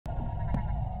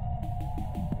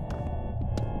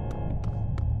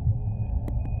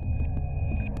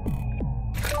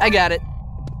I got it.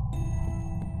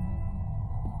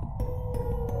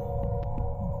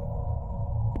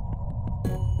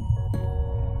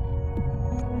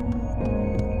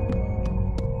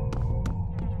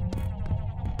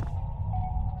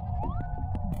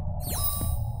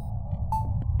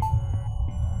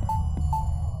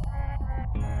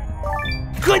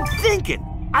 Good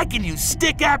thinking! I can use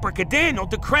Stick Abracadaniel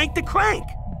to crank the crank!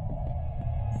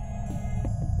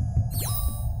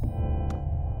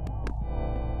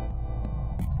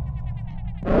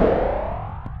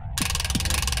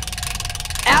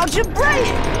 Algebraic!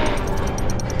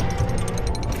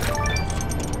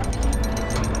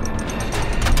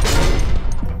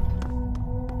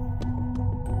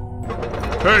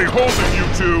 Hey, hold it, you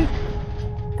two!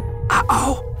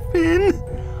 Uh-oh, Finn!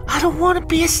 I don't want to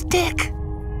be a stick!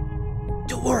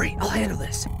 Don't worry, I'll handle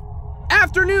this.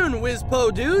 Afternoon,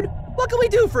 Wizpo dude! What can we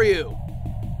do for you?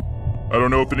 I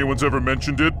don't know if anyone's ever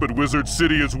mentioned it, but Wizard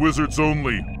City is wizards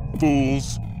only,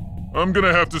 fools. I'm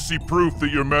gonna have to see proof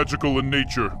that you're magical in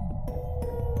nature.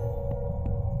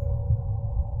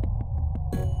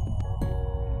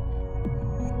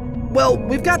 Well,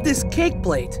 we've got this cake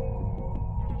plate.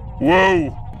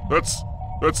 Whoa!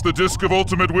 That's the Disc of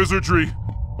Ultimate Wizardry.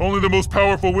 Only the most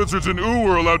powerful wizards in Oo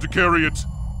are allowed to carry it.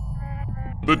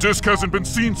 The disc hasn't been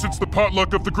seen since the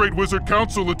potluck of the Great Wizard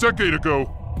Council a decade ago.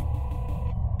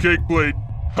 Cake plate.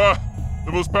 Ha!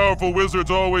 The most powerful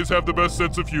wizards always have the best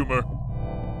sense of humor.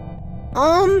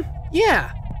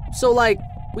 Yeah. So, like,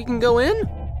 we can go in?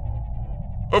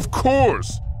 Of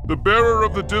course! The bearer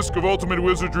of the Disc of Ultimate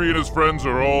Wizardry and his friends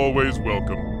are always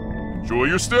welcome. Enjoy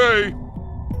your stay!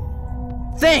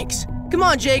 Thanks! Come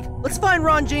on, Jake. Let's find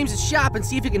Ron James's shop and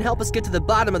see if he can help us get to the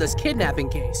bottom of this kidnapping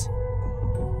case.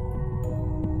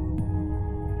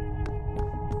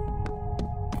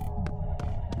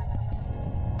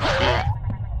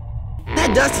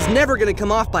 That dust is never gonna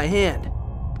come off by hand.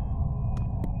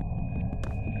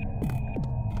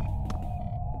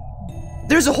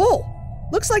 There's a hole!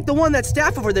 Looks like the one that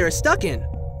staff over there is stuck in.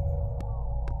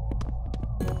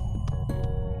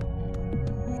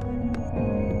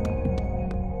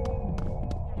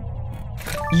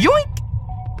 Yoink!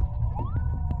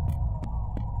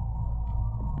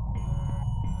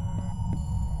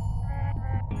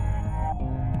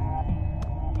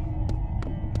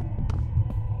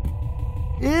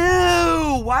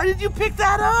 Ew! Why did you pick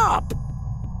that up?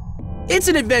 It's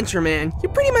an adventure, man. You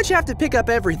pretty much have to pick up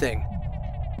everything.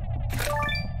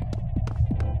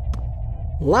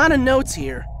 A lot of notes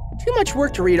here. Too much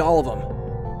work to read all of them.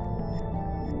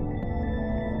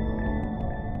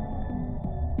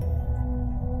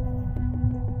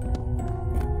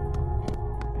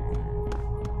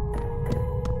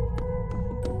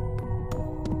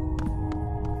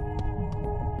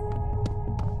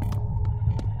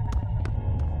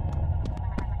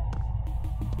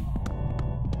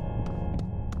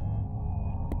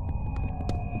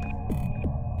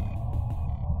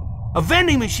 A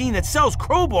vending machine that sells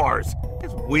crowbars.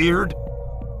 That's weird.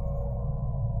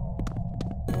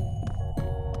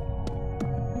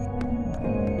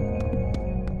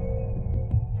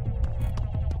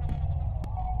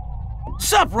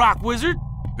 Sup, Rock Wizard?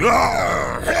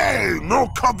 Hey,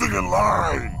 no cutting in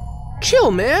line.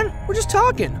 Chill, man. We're just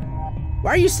talking.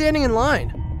 Why are you standing in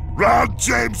line? Ron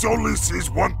James only sees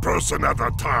one person at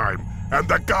a time, and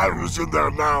the guy who's in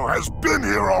there now has been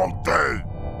here all day.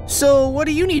 So, what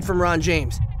do you need from Ron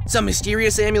James? Some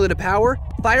mysterious amulet of power?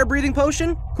 Fire-breathing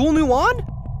potion? Cool new wand?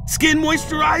 Skin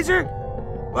moisturizer?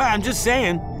 Well, I'm just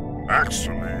saying.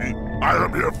 Actually, I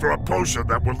am here for a potion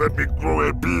that will let me grow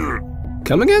a beard.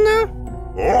 Come again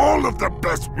now? All of the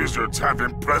best wizards have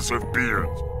impressive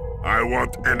beards. I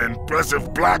want an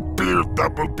impressive black beard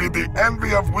that will be the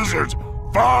envy of wizards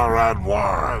far and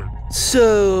wide.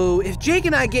 So, if Jake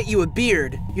and I get you a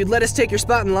beard, you'd let us take your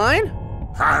spot in line?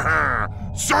 Ha ha!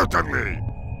 Certainly!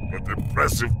 But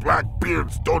impressive black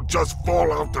beards don't just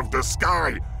fall out of the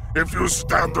sky if you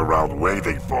stand around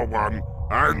waiting for one.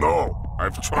 I know.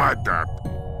 I've tried that.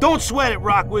 Don't sweat it,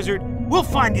 Rock Wizard. We'll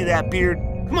find you that beard.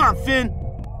 Come on, Finn.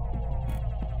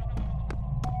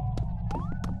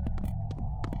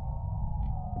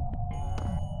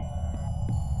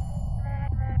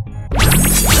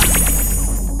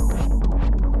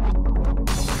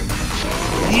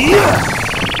 Yeah!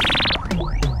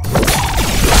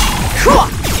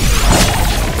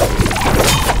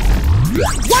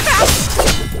 What the?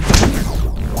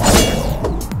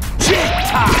 Jig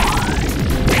time!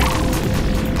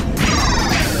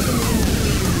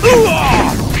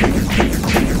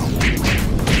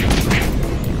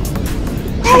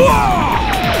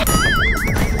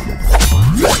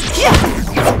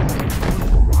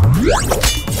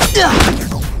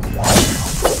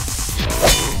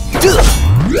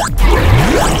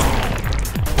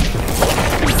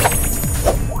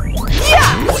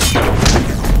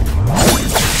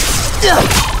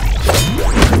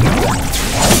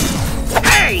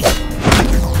 Hey!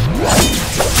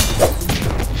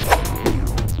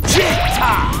 Jig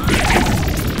time!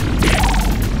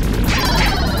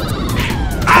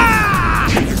 Ah!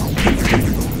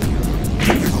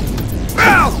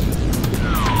 Ow!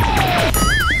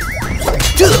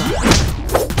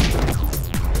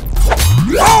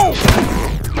 Oh!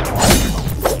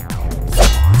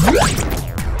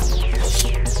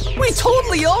 We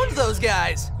totally owned those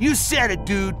guys! You said it,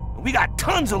 dude. We got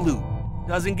tons of loot.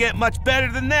 Doesn't get much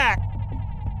better than that.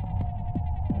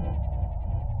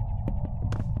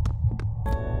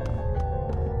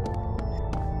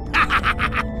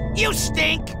 You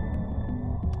stink!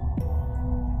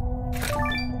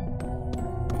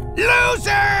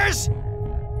 Losers!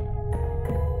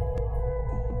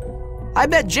 I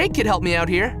bet Jake could help me out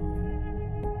here.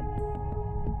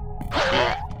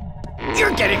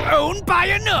 You're getting owned by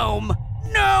a gnome!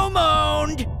 Gnome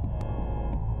owned!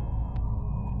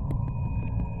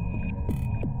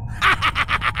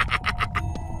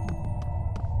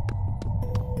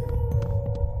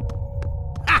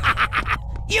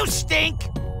 You stink!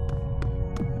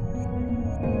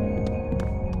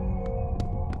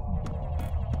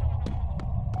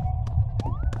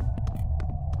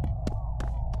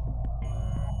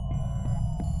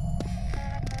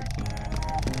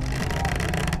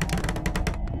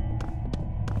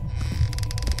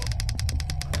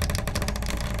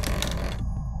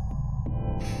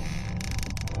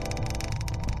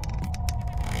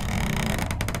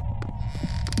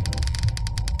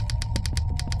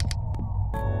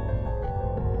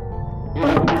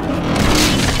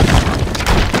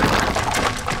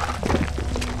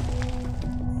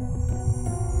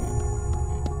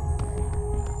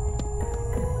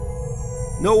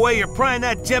 No way you're prying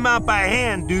that gem out by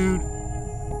hand, dude.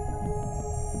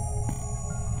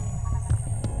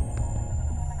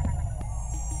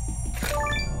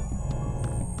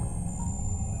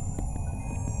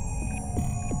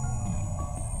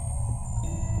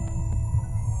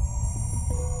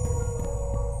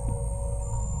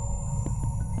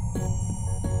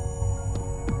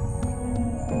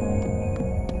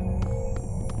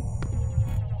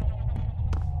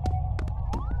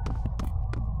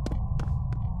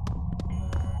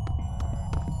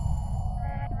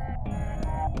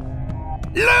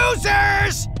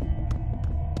 Losers!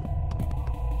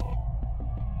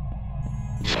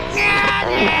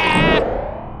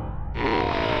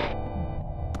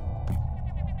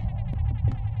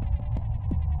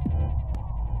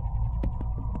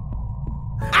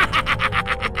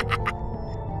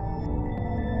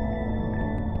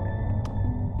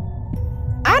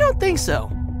 I don't think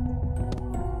so.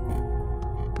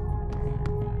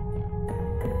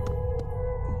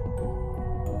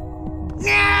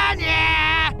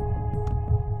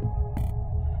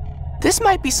 This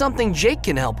might be something Jake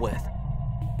can help with.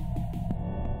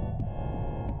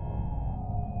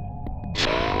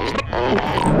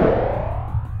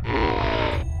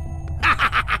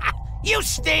 You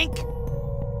stink!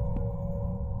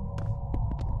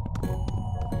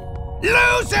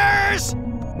 Losers!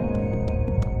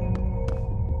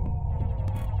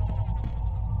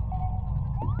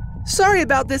 Sorry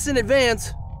about this in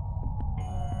advance.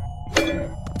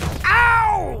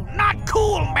 Ow! Not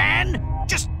cool, man!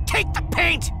 Just take the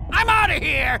paint! I'm out of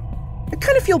here! I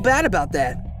kind of feel bad about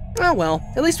that. Oh well,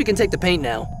 at least we can take the paint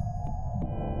now.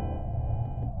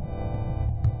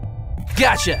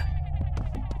 Gotcha!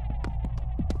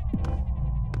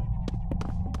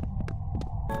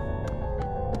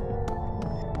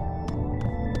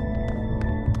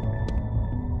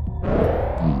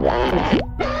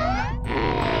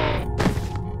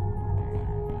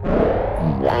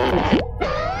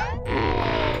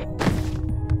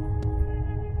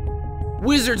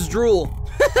 Wizard's drool.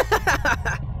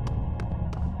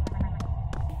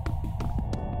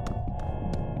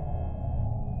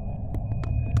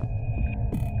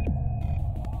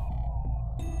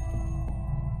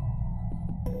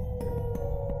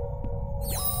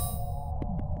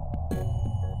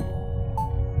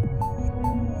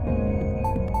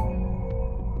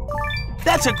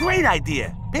 That's a great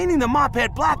idea! Painting the mop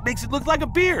head black makes it look like a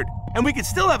beard. And we can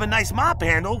still have a nice mop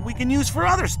handle we can use for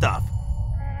other stuff.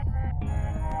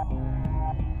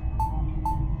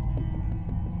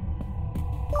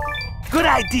 Good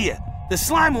idea! The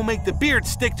slime will make the beard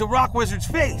stick to Rock Wizard's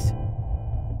face.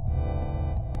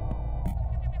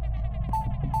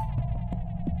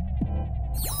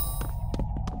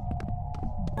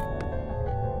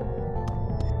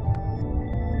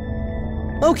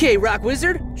 Okay, Rock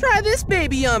Wizard, try this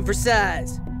baby on for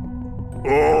size.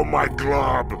 Oh, my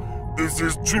glob. This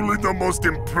is truly the most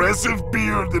impressive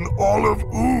beard in all of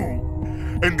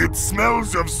Ooh. And it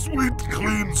smells of sweet,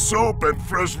 clean soap and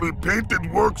freshly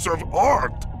painted works of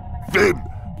art. Finn,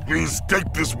 please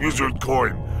take this wizard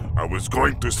coin. I was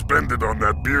going to spend it on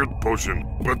that beard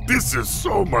potion, but this is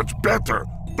so much better.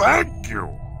 Thank you.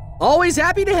 Always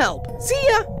happy to help. See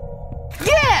ya!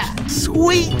 Yeah!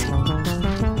 Sweet!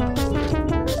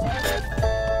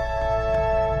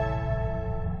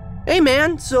 Hey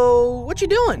man, so what you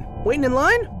doing? Waiting in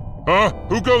line? Huh?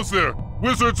 Who goes there?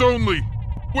 Wizards only!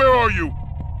 Where are you?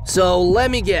 So let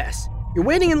me guess. You're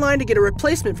waiting in line to get a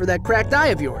replacement for that cracked eye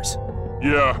of yours.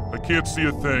 Yeah, I can't see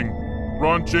a thing.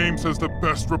 Ron James has the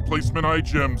best replacement eye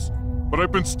gems, but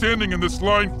I've been standing in this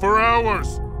line for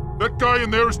hours. That guy in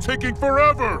there is taking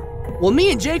forever. Well,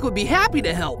 me and Jake would be happy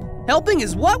to help. Helping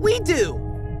is what we do.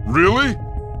 Really?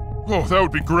 Oh, that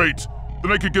would be great.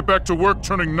 Then I could get back to work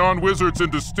turning non-wizards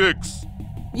into sticks.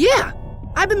 Yeah,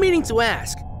 I've been meaning to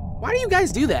ask. Why do you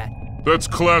guys do that? That's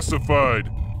classified,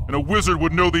 and a wizard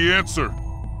would know the answer.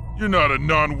 You're not a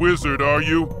non-wizard, are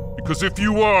you? Because if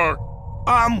you are...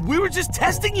 We were just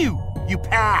testing you. You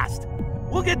passed.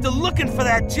 We'll get to looking for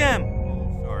that gem.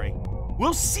 Oh, sorry.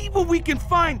 We'll see what we can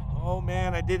find. Oh,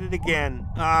 man, I did it again.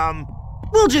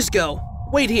 We'll just go.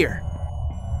 Wait here.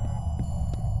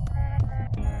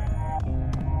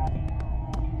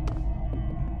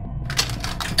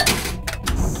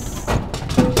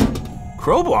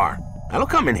 Crowbar. That'll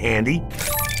come in handy.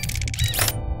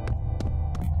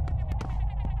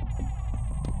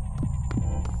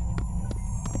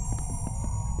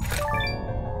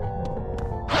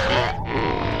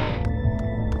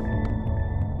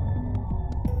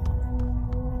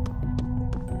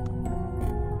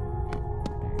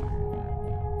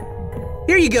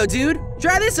 Here you go, dude.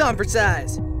 Try this on for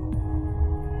size.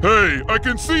 Hey, I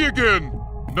can see again!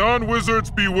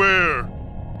 Non-wizards beware!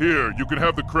 Here, you can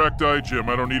have the cracked eye gem.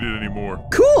 I don't need it anymore.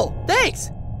 Cool,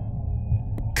 thanks.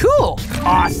 Cool.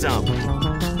 Awesome.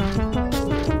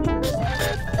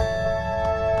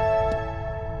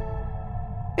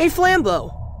 Hey,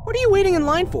 Flambeau, what are you waiting in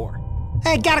line for?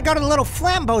 Hey, gotta go to the little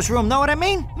Flambeau's room, know what I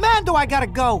mean? Man, do I gotta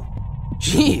go.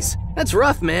 Jeez, that's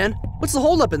rough, man. What's the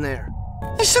holdup in there?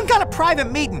 There's some kind of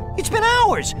private meeting. It's been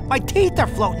hours. My teeth are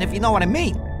floating, if you know what I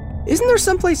mean. Isn't there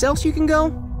someplace else you can go?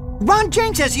 Ron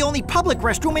James has the only public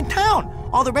restroom in town.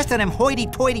 All the rest of them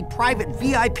hoity-toity private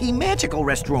VIP magical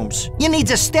restrooms. You need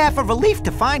a staff of relief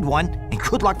to find one, and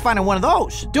good luck finding one of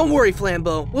those. Don't worry,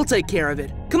 Flambeau. We'll take care of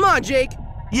it. Come on, Jake.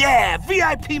 Yeah,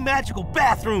 VIP magical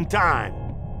bathroom time.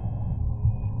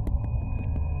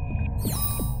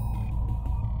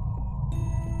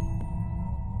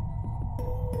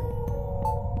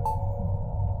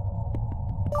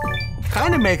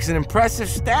 Kinda makes an impressive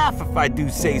staff, if I do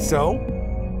say so.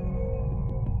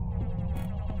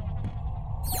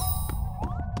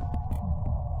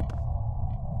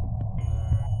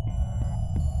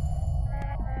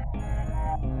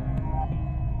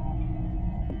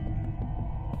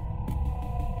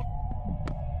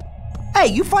 Hey,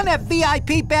 you find that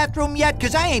VIP bathroom yet?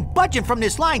 'Cause I ain't budging from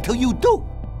this line till you do.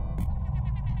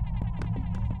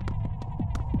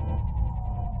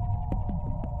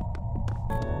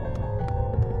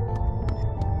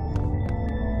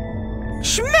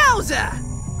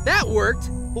 Schmauza! That worked,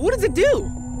 but what does it do?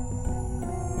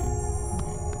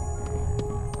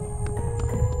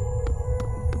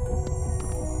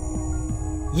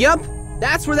 Yup,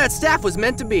 that's where that staff was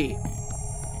meant to be.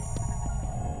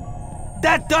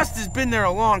 That dust has been there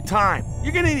a long time.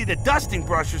 You're gonna need a dusting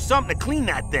brush or something to clean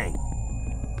that thing.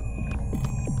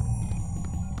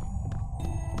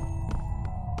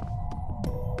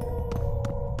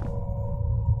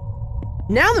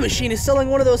 Now the machine is selling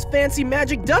one of those fancy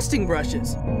magic dusting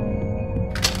brushes.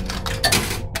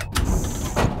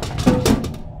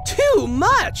 Too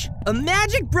much! A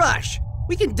magic brush!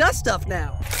 We can dust stuff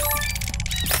now.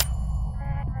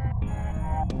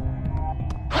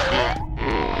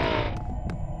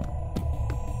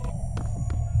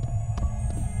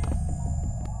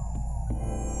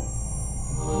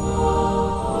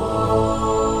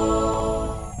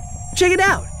 Check it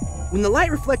out! When the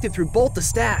light reflected through both the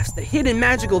staffs, the hidden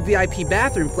magical VIP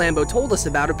bathroom Flambeau told us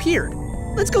about appeared.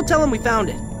 Let's go tell him we found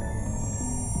it.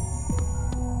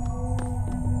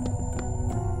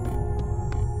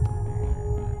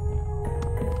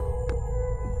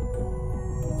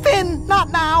 Finn, not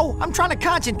now. I'm trying to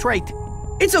concentrate.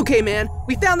 It's okay, man.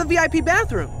 We found the VIP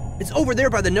bathroom. It's over there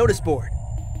by the notice board.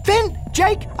 Finn,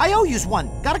 Jake, I owe yous one.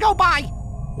 Gotta go, bye.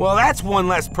 Well, that's one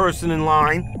less person in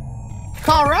line.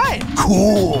 All right.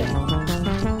 Cool.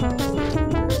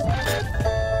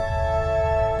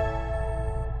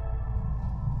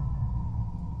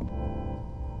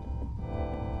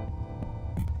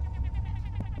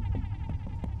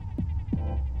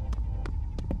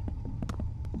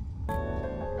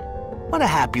 What a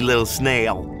happy little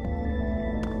snail.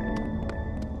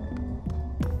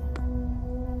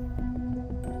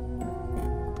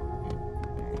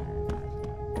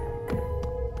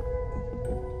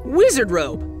 Wizard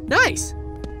robe. Nice.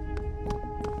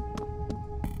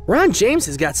 Ron James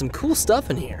has got some cool stuff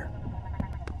in here.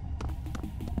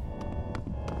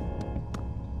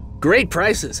 Great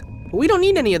prices, but we don't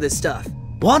need any of this stuff.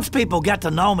 Once people get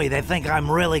to know me, they think I'm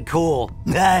really cool.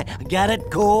 Get it?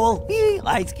 Cool?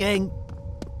 Ice King.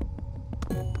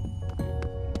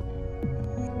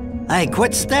 Hey,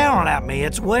 quit staring at me.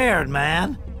 It's weird,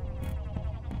 man.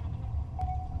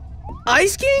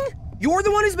 Ice King? You're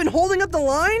the one who's been holding up the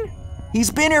line?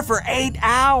 He's been here for 8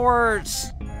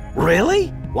 hours.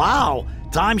 Really? Wow.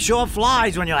 Time sure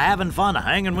flies when you're having fun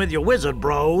hanging with your wizard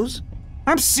bros.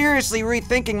 I'm seriously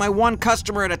rethinking my one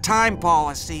customer at a time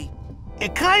policy.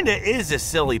 It kinda is a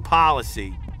silly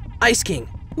policy. Ice King,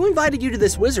 who invited you to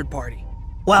this wizard party?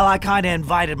 Well, I kinda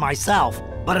invited myself,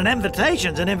 but an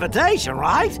invitation's an invitation,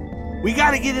 right? We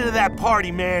gotta get into that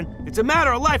party, man. It's a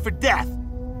matter of life or death.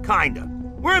 Kinda.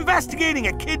 We're investigating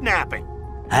a kidnapping.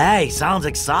 Hey, sounds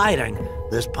exciting.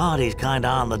 This party's kinda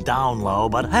on the down low,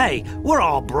 but hey, we're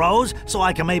all bros, so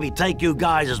I can maybe take you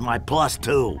guys as my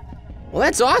 +2. Well,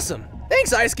 that's awesome.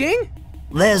 Thanks, Ice King.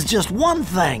 There's just one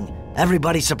thing.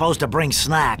 Everybody's supposed to bring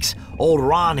snacks. Old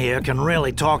Ron here can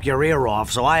really talk your ear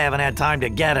off, so I haven't had time to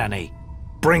get any.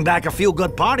 Bring back a few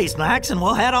good party snacks and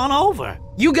we'll head on over.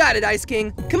 You got it, Ice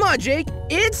King. Come on, Jake.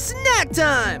 It's snack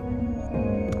time!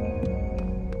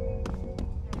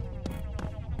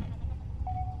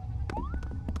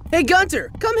 Hey, Gunter,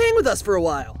 come hang with us for a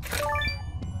while.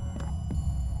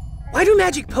 Why do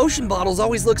magic potion bottles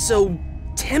always look so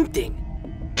tempting?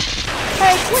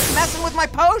 Hey, quit messing with my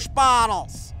potion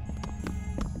bottles!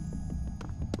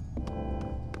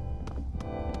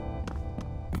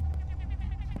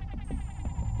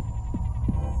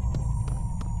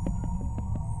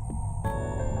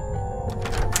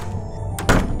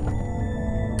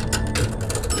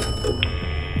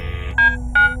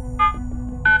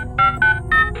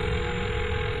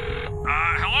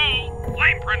 Hello?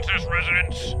 Flame Princess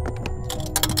residence.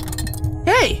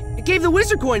 Hey, it gave the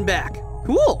wizard coin back.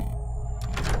 Cool.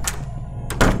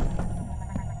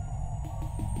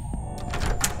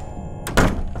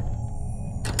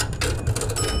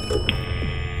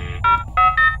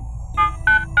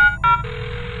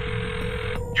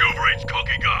 You've reached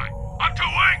Cookie Guy. I'm too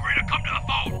angry to come to the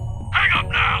phone. Hang up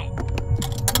now.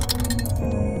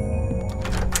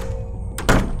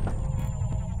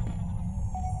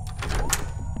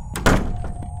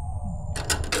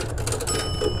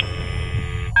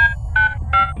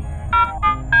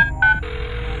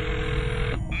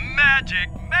 Magic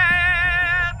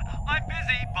Man! I'm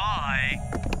busy, bye.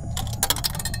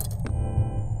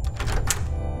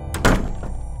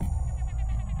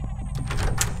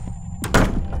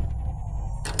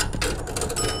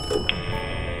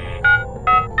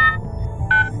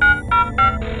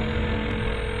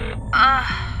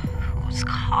 Who's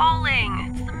calling?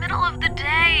 It's the middle of the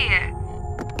day.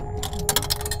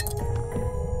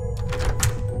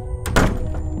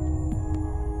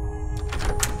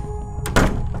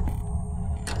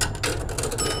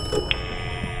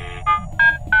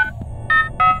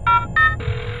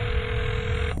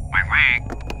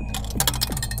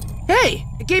 Hey,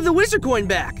 it gave the wizard coin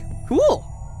back. Cool.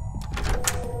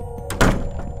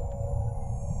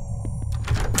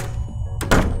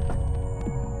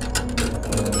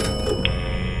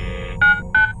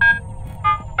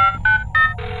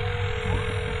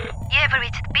 You've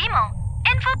reached BMO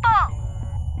in football.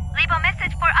 Leave a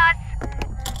message for us.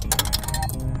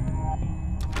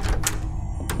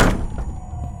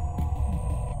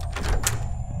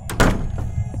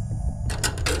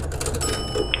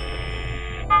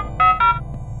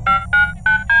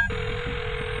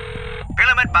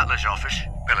 Pillamid Butler's office.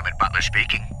 Pillamid Butler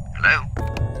speaking. Hello?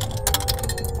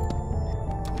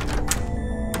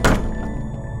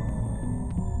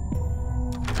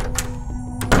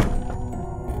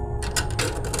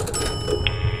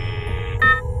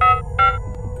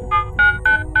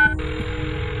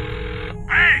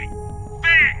 Hey!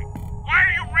 Thing! Why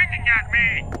are you ringing at me?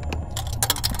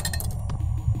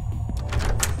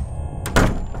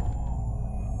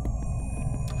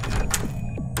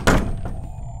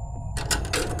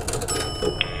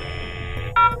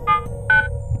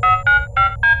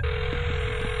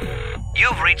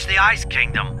 You've reached the Ice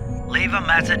Kingdom. Leave a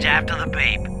message after the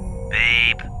beep.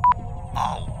 Beep.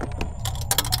 Oh.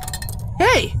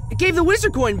 Hey, it gave the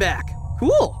wizard coin back.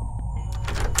 Cool.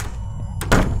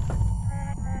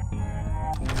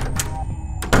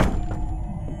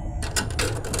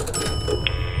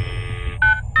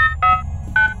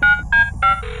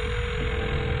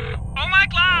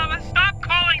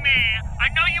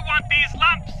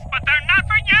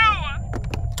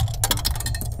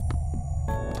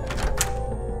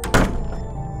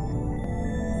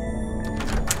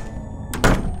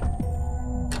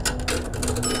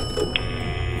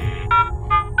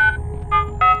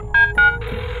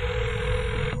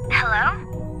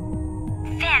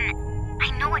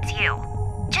 it's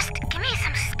you. Just give me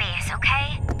some space,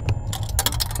 okay?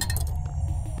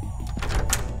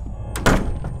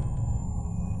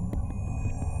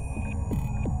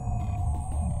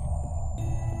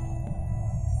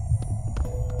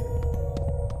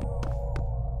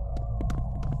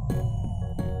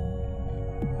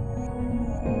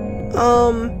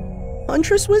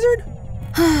 Huntress Wizard?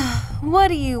 What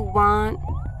do you want?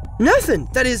 Nothing.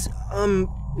 That is,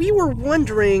 we were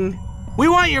wondering... We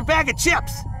want your bag of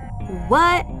chips!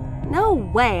 What? No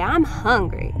way, I'm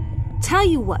hungry. Tell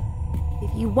you what,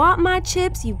 if you want my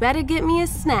chips, you better get me a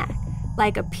snack.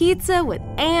 Like a pizza with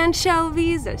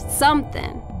anchovies or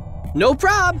something. No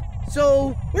prob.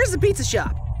 So, where's the pizza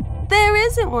shop? There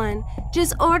isn't one.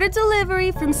 Just order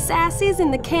delivery from Sassy's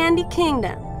in the Candy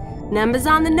Kingdom. Number's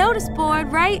on the notice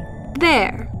board right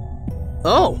there.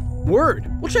 Oh, word.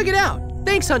 We'll check it out.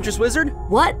 Thanks, Huntress Wizard.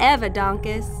 Whatever,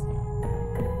 Donkus.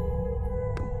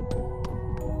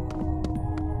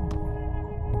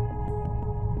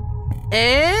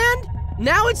 And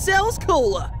now it sells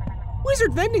cola.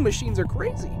 Wizard vending machines are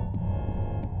crazy.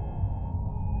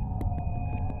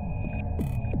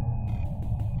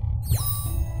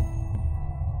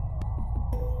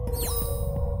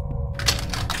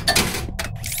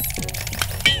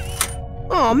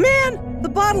 Oh man, the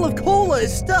bottle of cola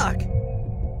is stuck.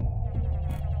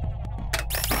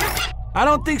 I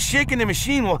don't think shaking the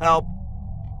machine will help.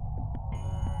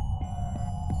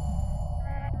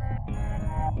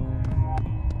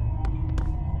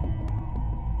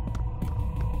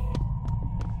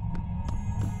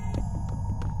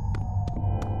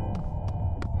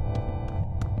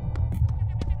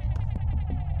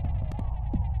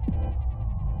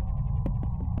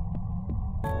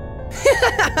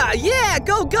 Yeah,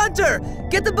 go Gunter!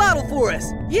 Get the bottle for us.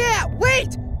 Yeah,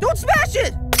 wait! Don't smash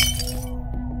it!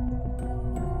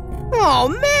 Oh,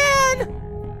 man!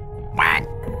 What?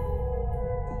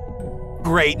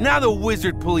 Great, now the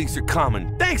wizard police are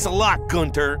coming. Thanks a lot,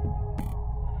 Gunter.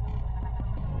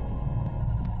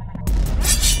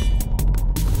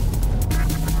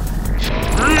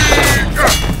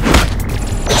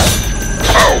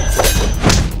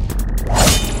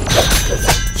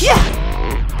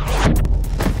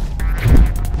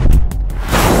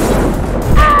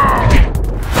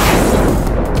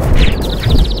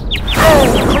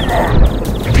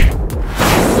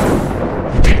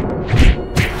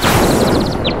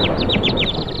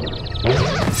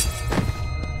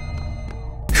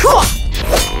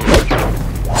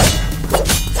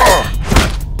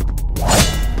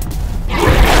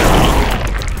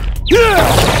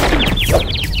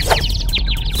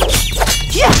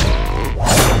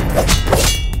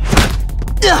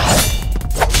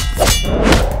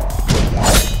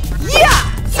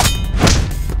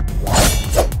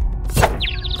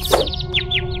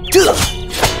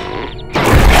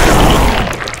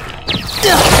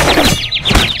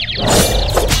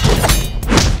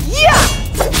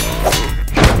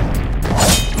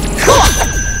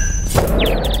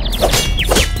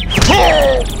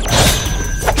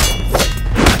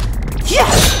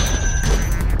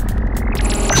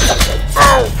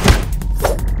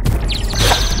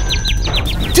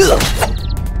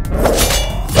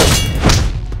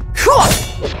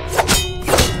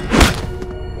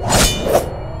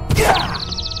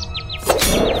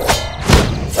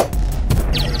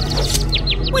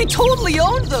 We totally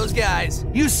owned those guys!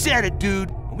 You said it,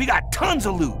 dude. We got tons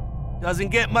of loot. Doesn't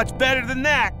get much better than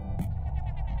that.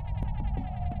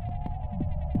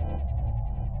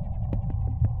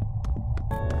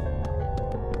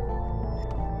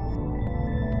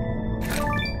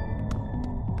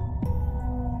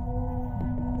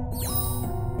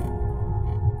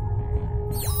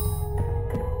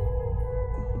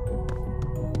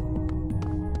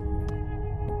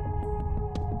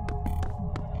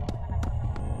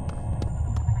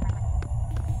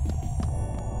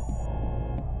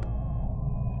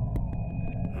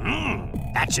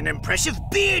 That's an impressive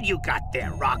beard you got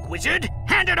there, Rock Wizard.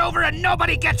 Hand it over and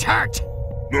nobody gets hurt.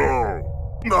 No,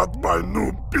 not my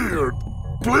new beard.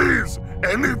 Please,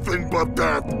 anything but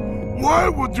that. Why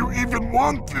would you even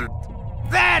want it?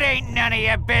 That ain't none of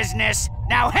your business.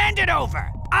 Now hand it over.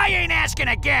 I ain't asking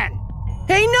again.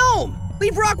 Hey, Gnome!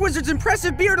 Leave Rock Wizard's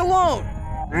impressive beard alone!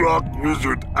 Rock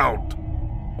Wizard out.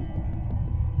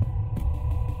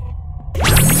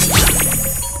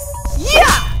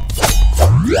 Yeah!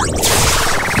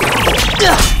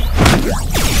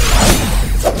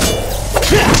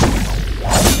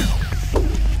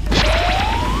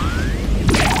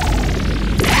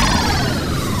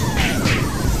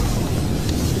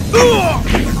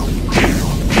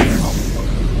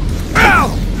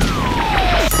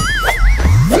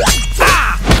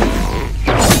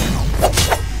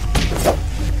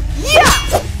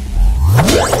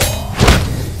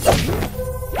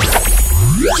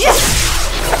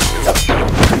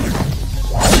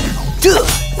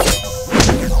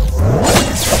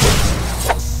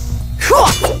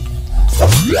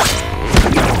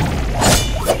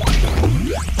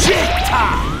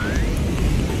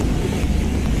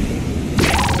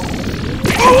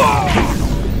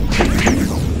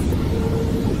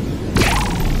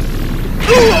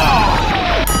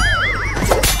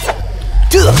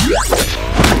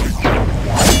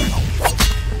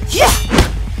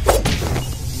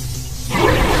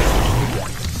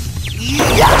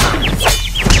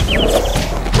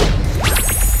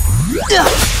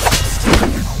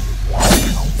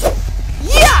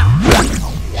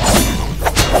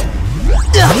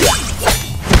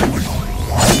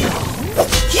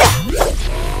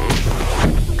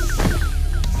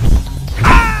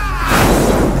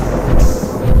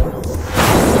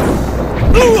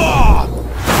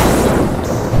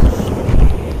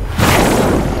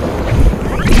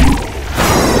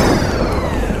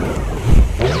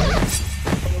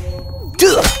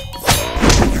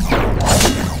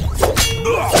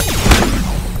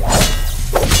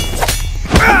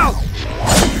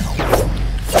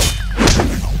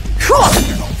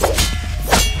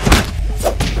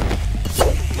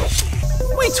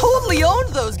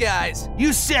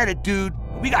 You said it, dude.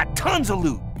 We got tons of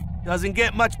loot. Doesn't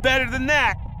get much better than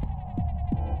that.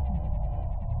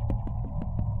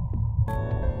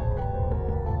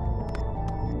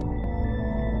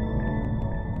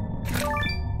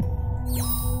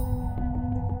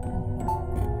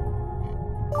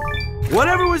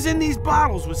 Whatever was in these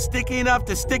bottles was sticky enough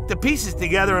to stick the pieces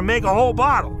together and make a whole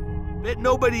bottle. Bet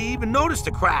nobody even noticed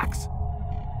the cracks.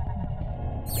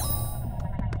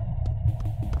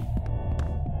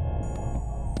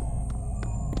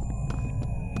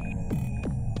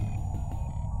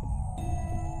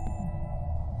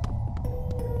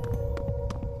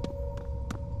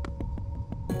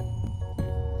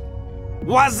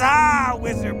 Wazza,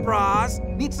 Wizard Bros!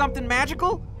 Need something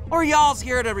magical? Or y'all's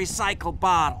here to recycle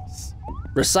bottles?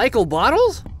 Recycle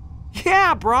bottles?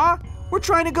 Yeah, brah. We're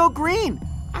trying to go green.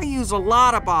 I use a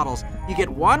lot of bottles. You get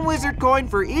 1 wizard coin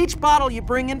for each bottle you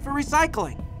bring in for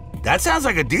recycling. That sounds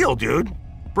like a deal, dude.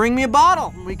 Bring me a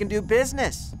bottle and we can do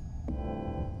business.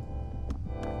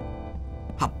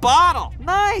 A bottle!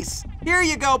 Nice! Here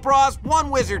you go, bros. 1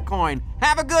 wizard coin.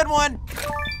 Have a good one.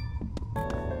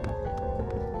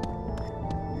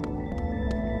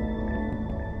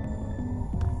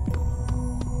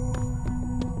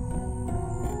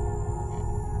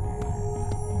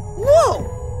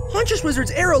 Whoa! Huntress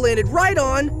Wizard's arrow landed right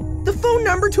on the phone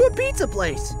number to a pizza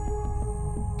place.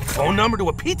 Phone number to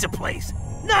a pizza place?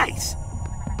 Nice!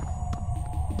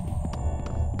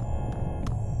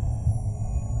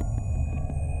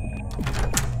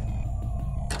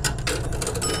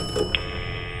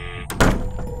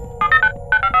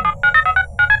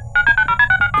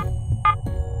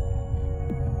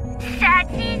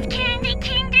 Satsy's Candy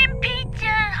Kingdom Pizza,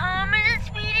 home of the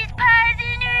sweetest pies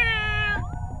in Ooh.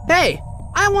 Hey,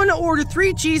 I want to order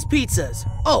 3 cheese pizzas.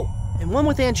 Oh, and 1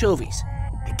 with anchovies.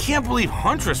 I can't believe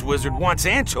Huntress Wizard wants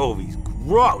anchovies.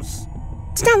 Gross.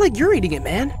 It's not like you're eating it,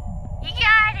 man. You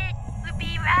got it. We'll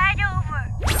be right over.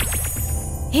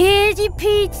 Here's your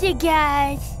pizza,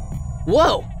 guys.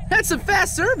 Whoa, that's some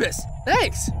fast service.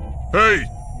 Thanks. Hey,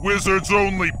 wizards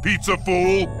only, pizza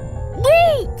fool!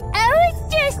 Wait, I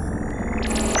was just...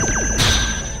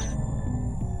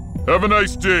 Have a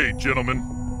nice day, gentlemen.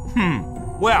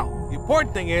 Well, the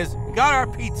important thing is, we got our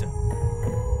pizza.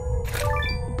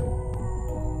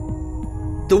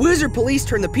 The wizard police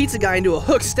turned the pizza guy into a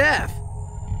hook staff.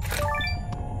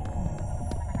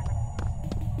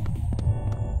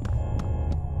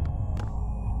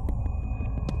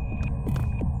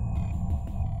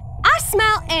 I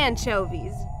smell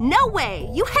anchovies. No way,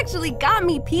 you actually got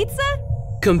me pizza?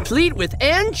 Complete with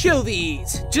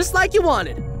anchovies, just like you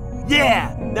wanted.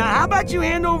 Yeah, now how about you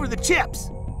hand over the chips?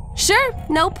 Sure,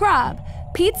 no prob.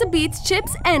 Pizza beats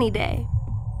chips any day.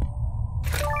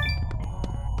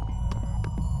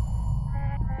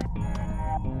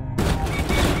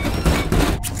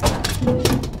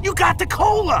 You got the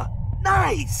cola!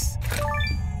 Nice!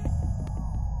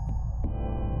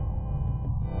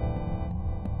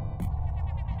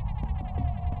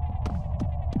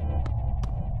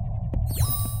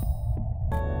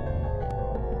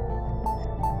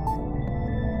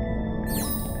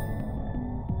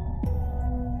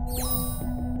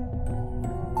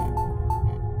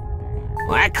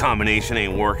 Well, that combination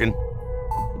ain't working.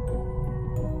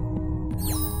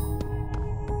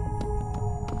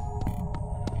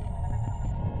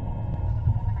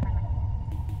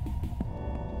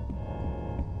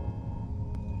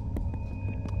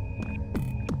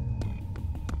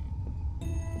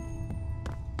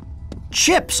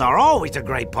 Chips are always a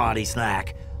great party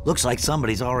snack. Looks like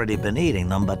somebody's already been eating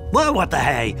them, but well, what the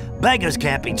hey? Beggars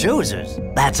can't be choosers.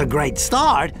 That's a great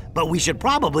start, but we should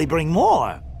probably bring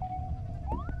more.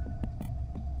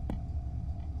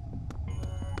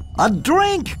 A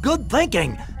drink! Good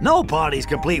thinking. No party's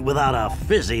complete without a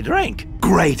fizzy drink.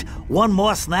 Great! One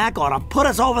more snack ought to put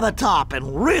us over the top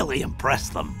and really impress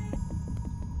them.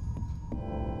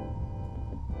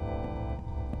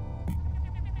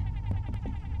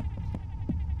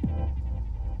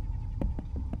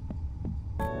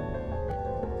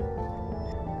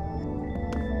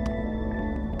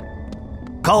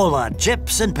 Cola,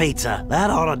 chips, and pizza. That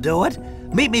ought to do it.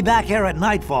 Meet me back here at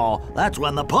nightfall. That's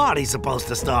when the party's supposed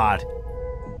to start.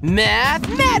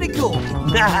 Mathematical!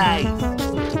 Nice!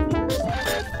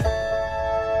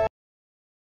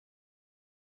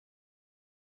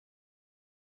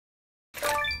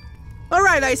 All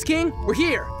right, Ice King, we're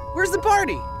here. Where's the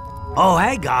party? Oh,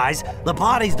 hey guys, the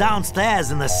party's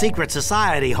downstairs in the Secret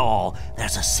Society Hall.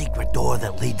 There's a secret door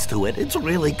that leads to it. It's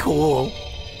really cool.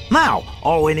 Now,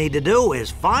 all we need to do is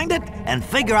find it and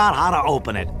figure out how to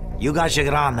open it. You guys should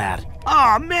get on that.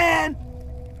 Aw, man!